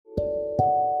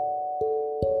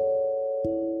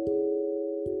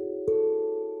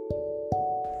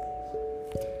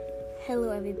Hello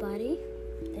everybody,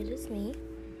 it is me.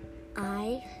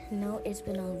 I know it's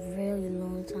been a really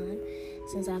long time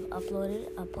since I've uploaded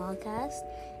a podcast,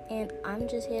 and I'm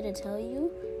just here to tell you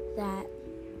that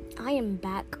I am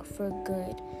back for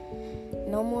good.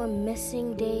 No more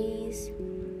missing days.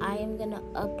 I am gonna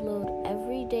upload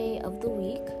every day of the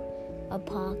week a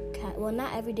podcast. Well,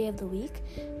 not every day of the week.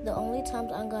 The only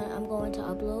times I'm going to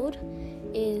upload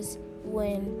is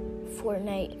when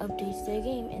Fortnite updates their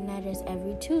game, and that is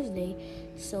every Tuesday.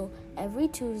 So every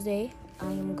Tuesday I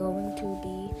am going to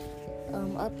be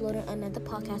uploading another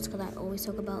podcast because I always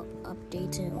talk about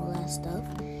updates and all that stuff.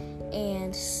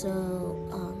 And so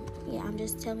I'm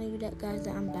just telling you that, guys,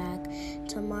 that I'm back.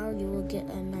 Tomorrow you will get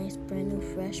a nice brand new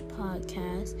fresh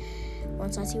podcast.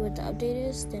 Once I see what the update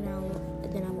is, then I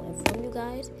will inform you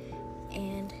guys.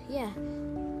 And yeah,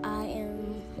 I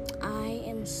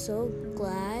am so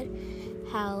glad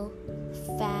how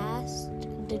fast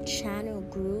the channel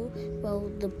grew.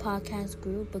 Well, the podcast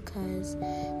grew because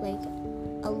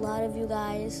a lot of you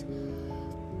guys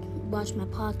watch my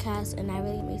podcast, and that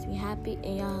really makes me happy,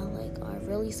 and y'all are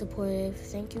really supportive.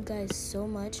 Thank you guys so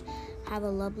much. Have a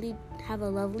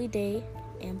lovely day,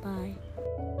 and bye.